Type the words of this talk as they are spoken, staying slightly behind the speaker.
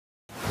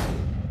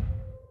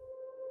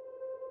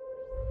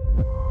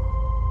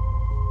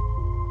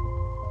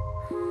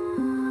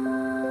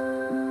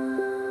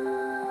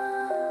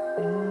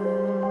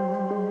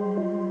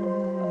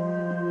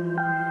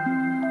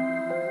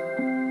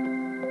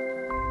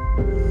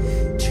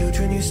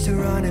Children used to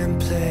run and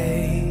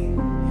play.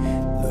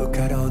 Look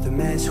at all the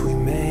mess we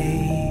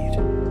made.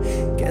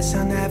 Guess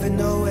I'll never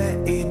know where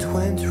it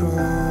went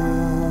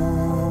wrong.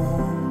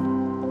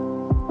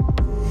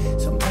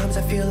 Sometimes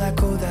I feel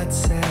like all that's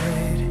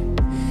sad,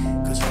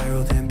 'cause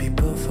viral then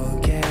people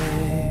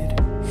forget.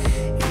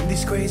 In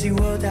this crazy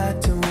world I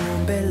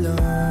don't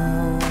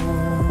belong.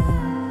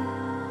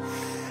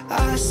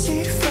 I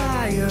see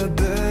fire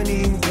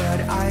burning but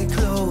I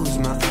close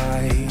my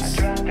eyes.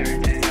 I'd rather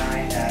deny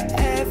that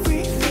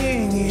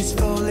everything is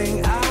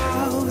falling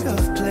out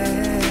of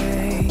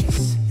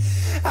place.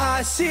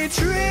 I see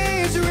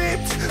trees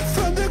ripped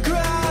from the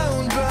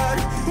ground but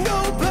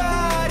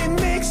nobody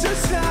makes a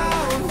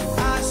sound.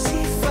 I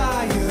see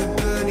fire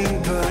burning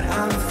but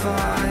I'm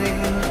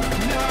fine.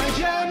 No,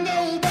 I'm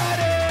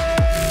nobody.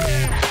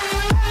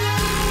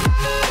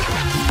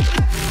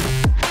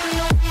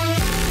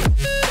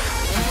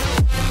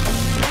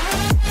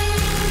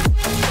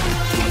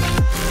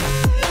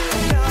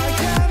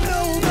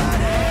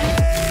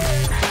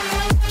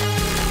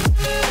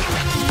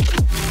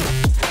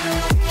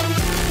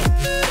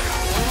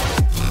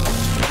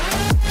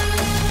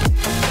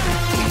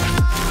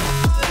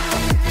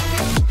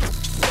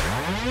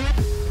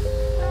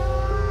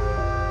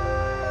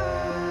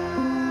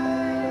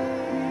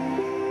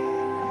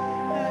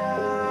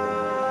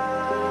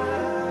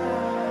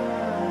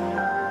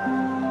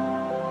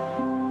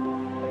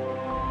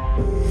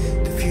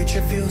 The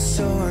future feels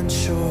so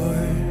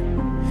unsure.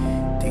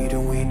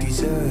 Didn't we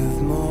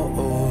deserve more?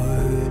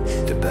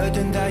 The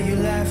burden that you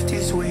left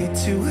is way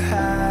too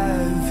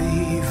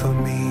heavy for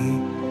me.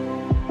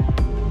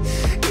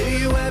 Do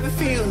you ever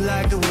feel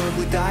like the world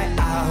would die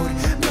out?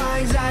 My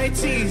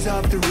anxiety's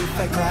off the roof,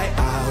 I cry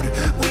out.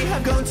 We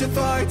have gone too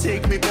far,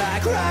 take me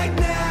back right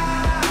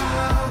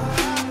now.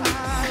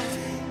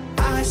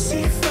 I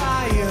see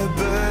fire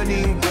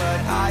burning but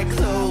I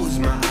close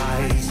my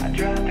eyes. I'd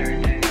rather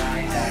deny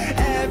that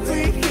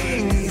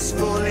everything is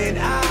falling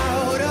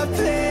out of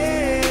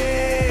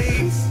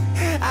place.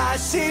 I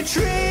see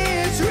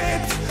trees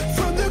ripped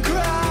from the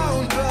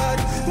ground but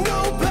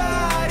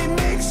nobody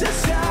makes a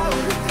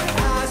sound.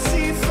 I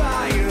see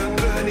fire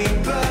burning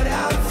but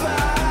I'm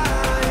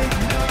fine.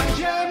 No,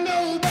 I'm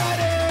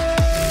nobody.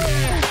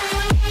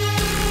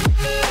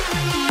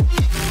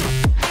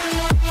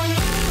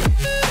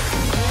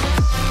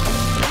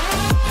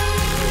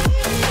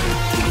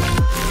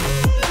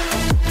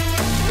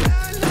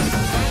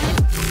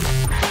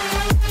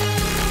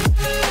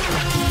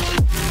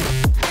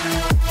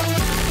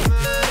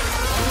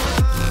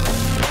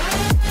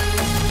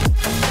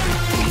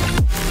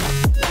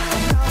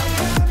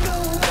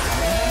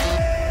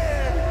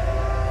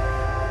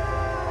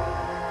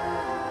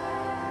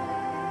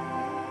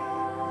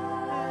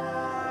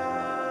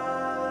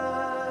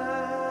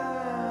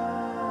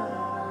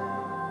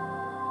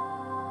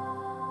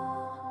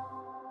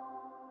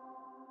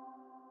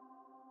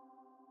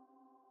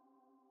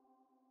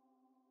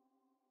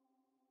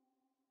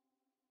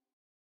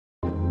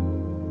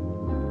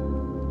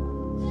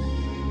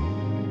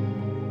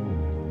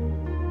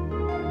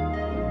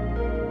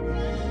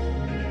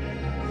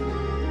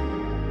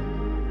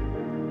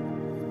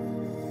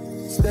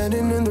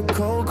 Standing in the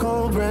cold,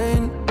 cold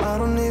rain, I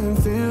don't even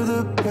feel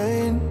the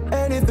pain.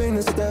 Anything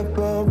to step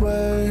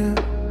away,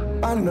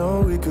 I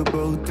know we could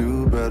both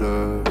do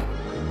better.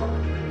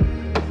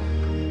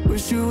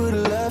 Wish you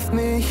would've left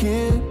me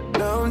here,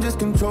 now I'm just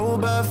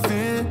controlled by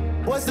fear.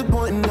 What's the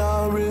point in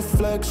our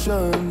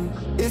reflection,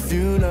 if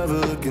you never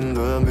look in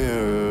the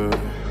mirror?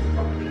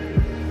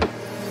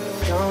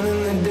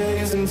 Counting the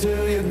days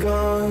until you're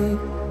gone,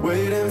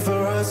 waiting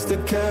for us to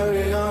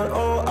carry on.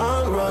 Oh,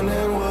 I'm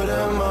running, what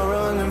am I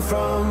running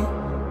from?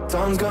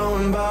 Time's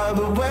going by,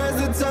 but where's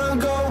the time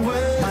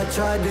going? I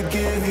tried to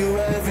give you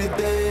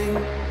everything,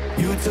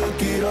 you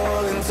took it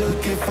all and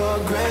took it for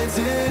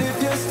granted.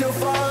 If you're still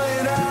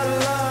falling out of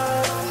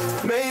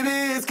love,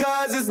 maybe it's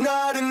 'cause it's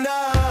not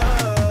enough.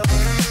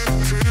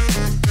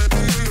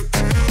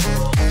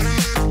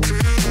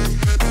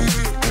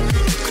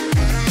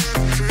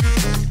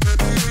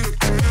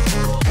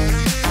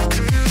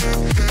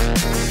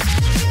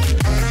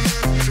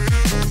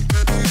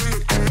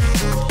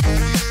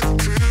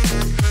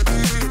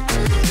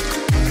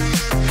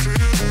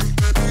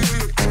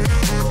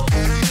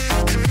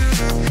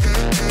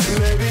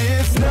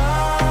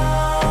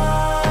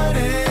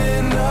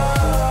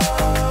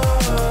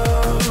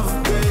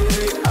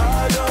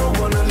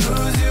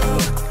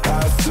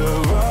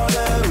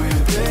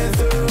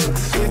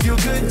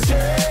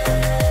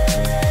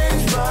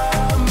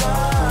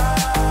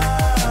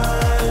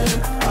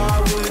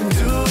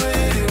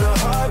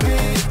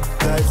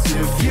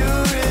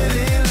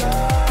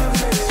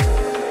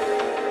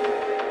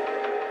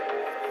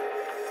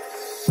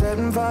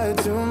 Setting fire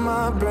to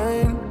my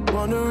brain,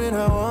 wondering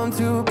how I'm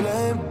to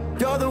blame.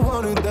 You're the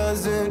one who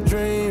doesn't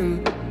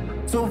dream,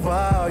 so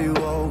why are you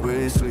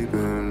always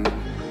sleeping?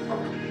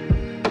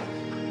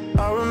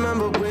 I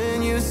remember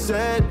when you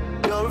said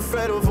you're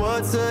afraid of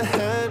what's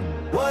ahead.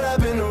 What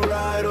happened to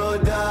ride or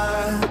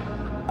die?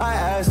 I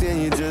asked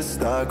and you just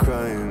start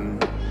crying.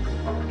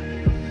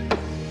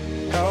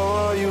 How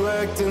are you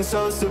acting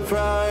so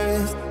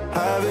surprised?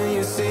 Haven't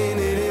you seen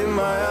it in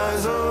my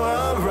eyes? Oh,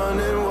 I'm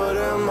running, what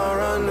am I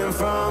running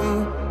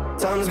from?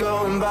 Time's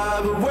going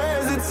by, but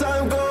where's the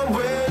time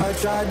going? I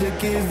tried to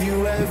give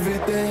you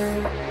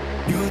everything.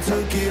 You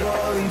took it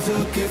all and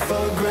took it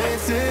for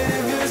granted.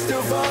 If you're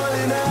still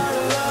falling out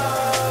of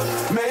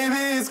love,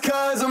 maybe it's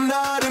 'cause I'm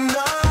not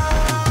enough.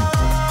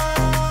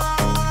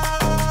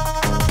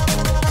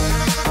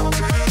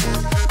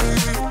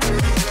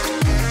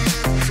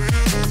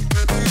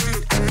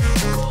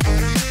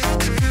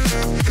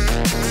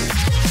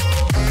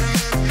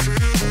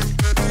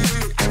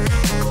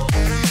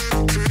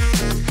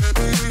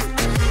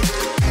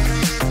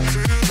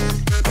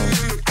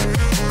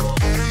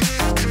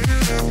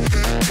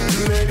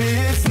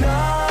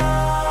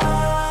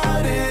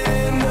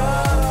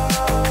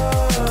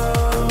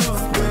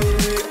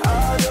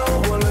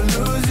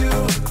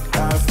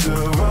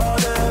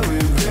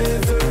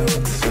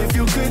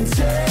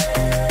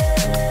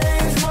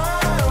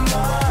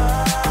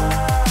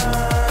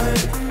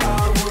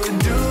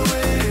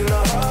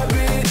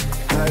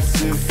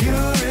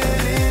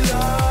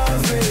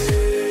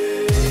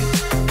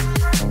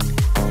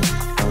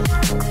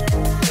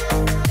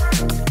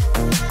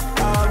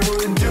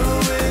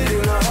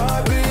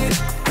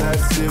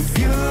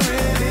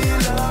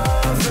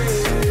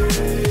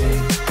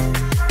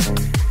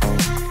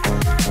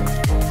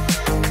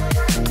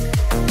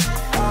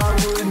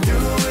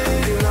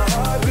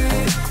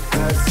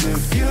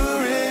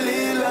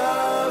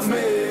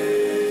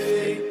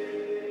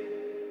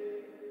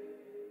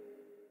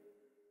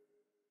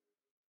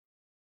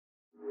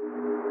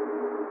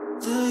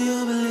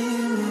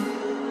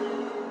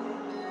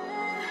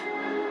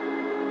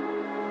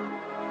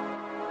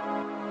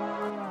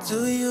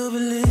 Do you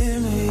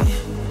believe me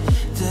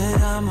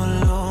that I'm a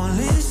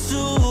lonely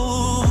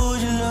soul?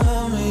 Would you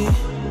love me?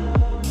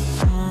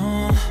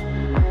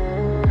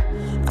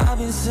 I've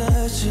been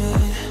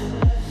searching,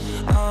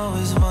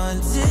 always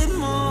wanted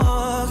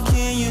more.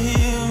 Can you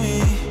hear me?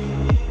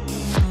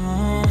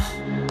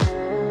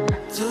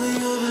 Do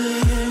you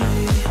believe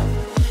me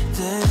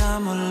that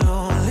I'm a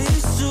lonely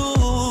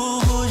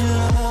soul? Would you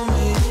love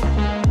me?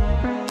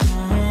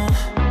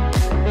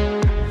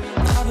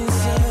 I've been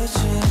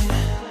searching,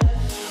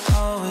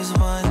 always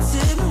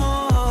wanted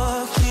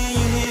more. Can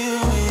you hear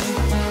me?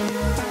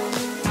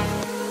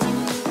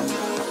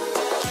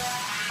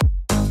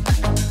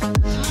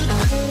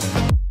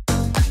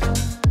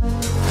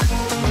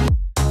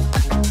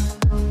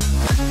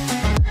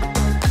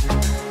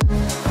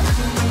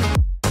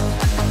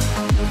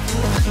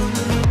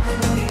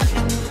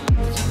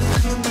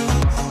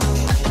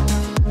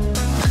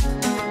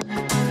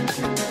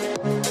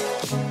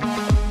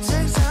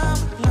 Take time,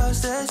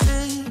 lost that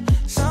shit.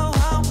 So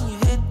hard when you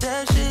hit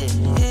that shit.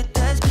 You hit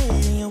that split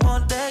and you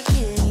want that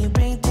kid. You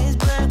bring things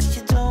back 'cause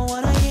you don't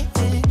wanna hit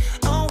it.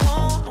 Don't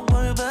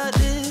worry about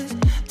this.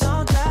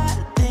 Don't die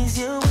the things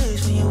you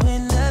wish when you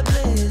in that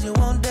place. You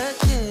want that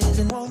kiss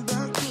and want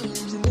that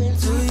kiss.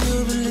 Do you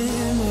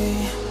believe me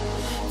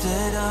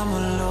that I'm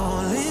a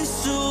lonely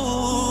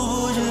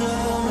soul? Would you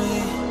love me?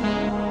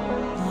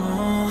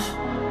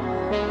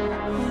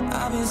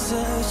 I've been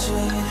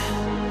searching,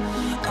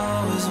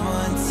 always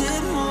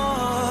wanted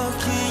more.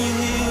 Can you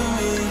hear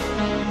me?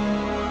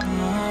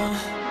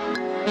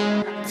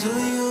 Do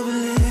you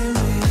believe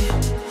me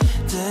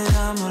that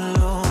I'm a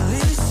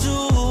lonely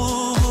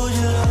soul? Would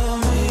you love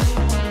me?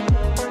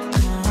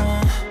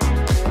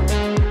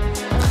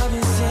 I've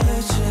been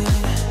searching,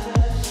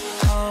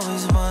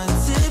 always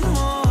wanted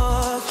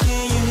more.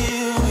 Can you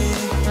hear me?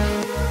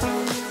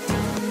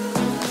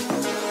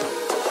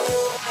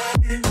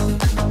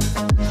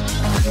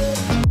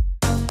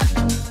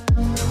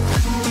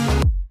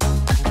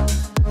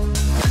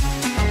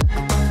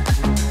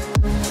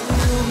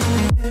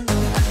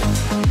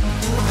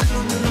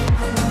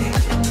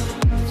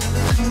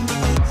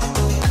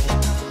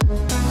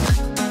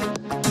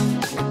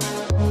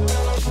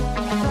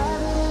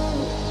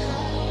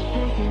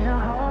 Taking a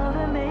hold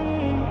of me.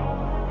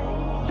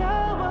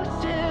 Love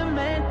wasn't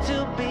meant to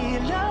be.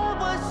 Love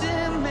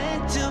wasn't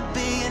meant to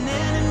be an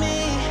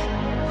enemy.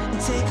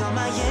 Take all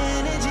my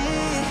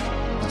energy.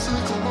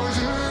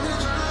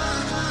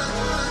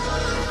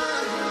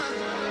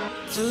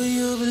 Do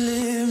you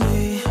believe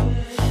me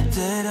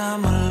that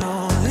I'm a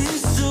lonely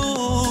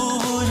soul?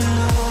 Would you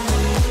love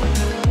me?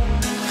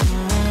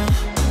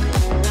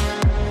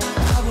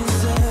 I've been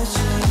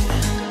searching,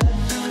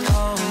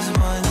 always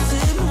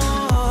wanted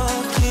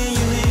more. Can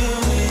you hear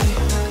me?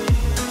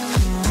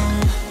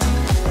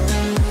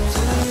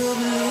 Do you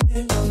believe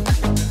me?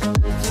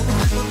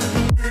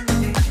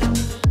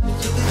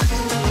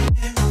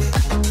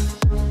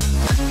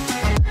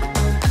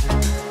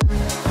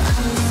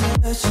 I've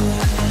been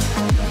searching,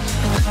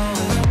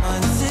 always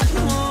wanted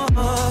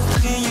more.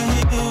 Can you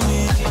hear me?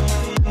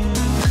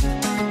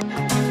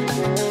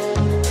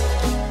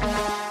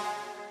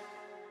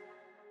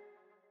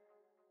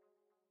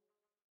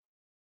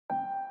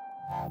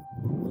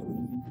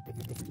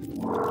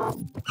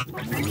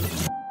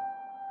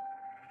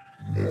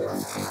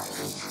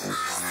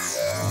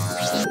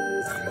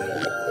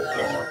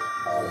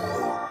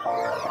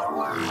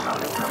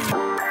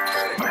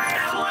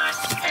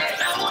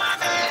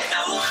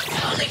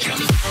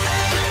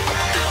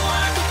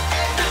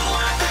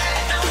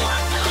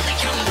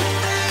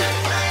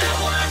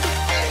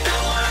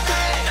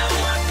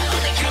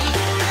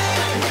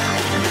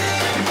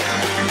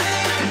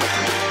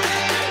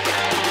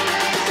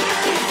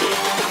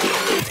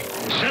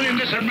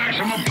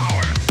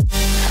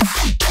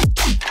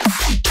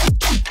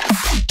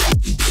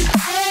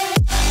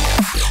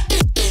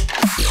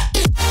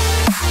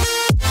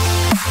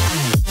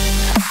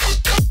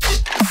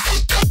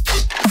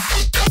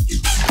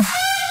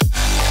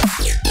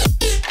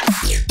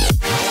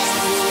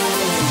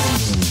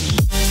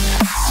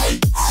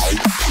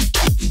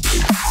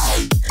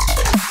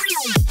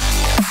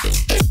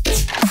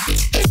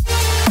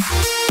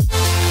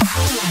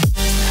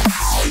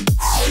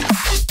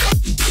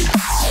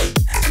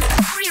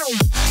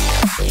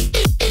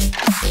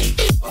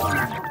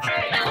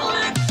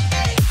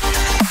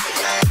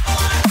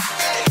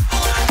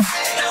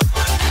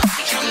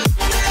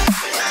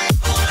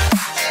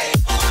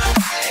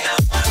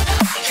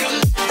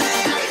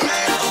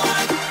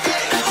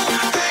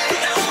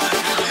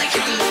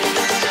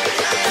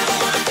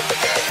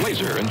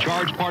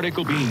 charged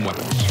particle beam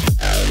weapons.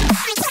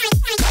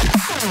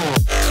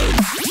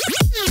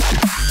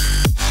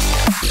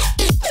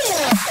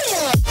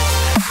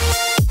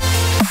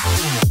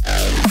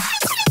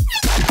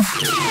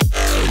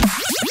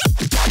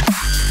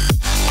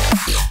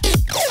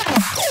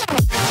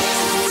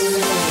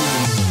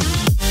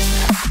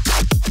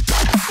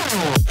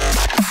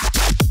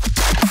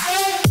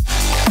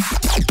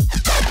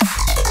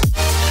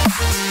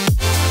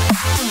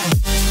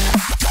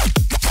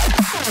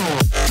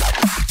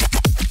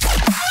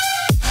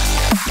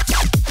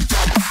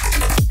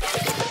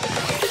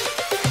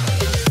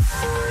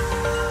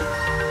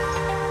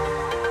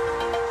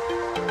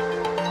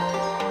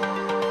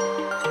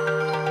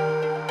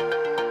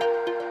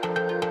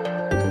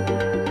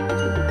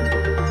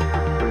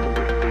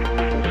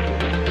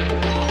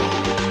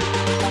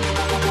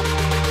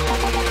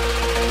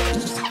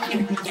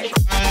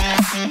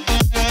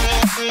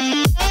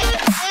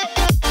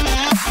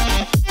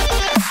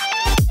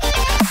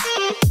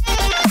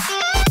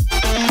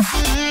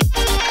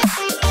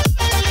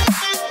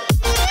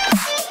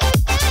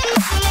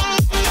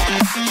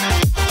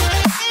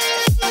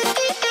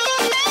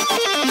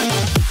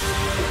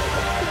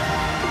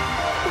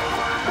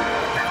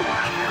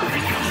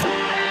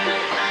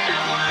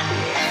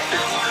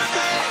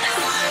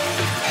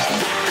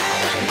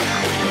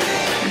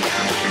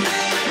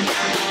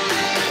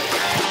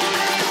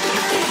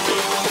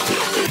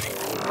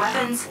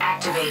 Weapons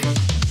activated.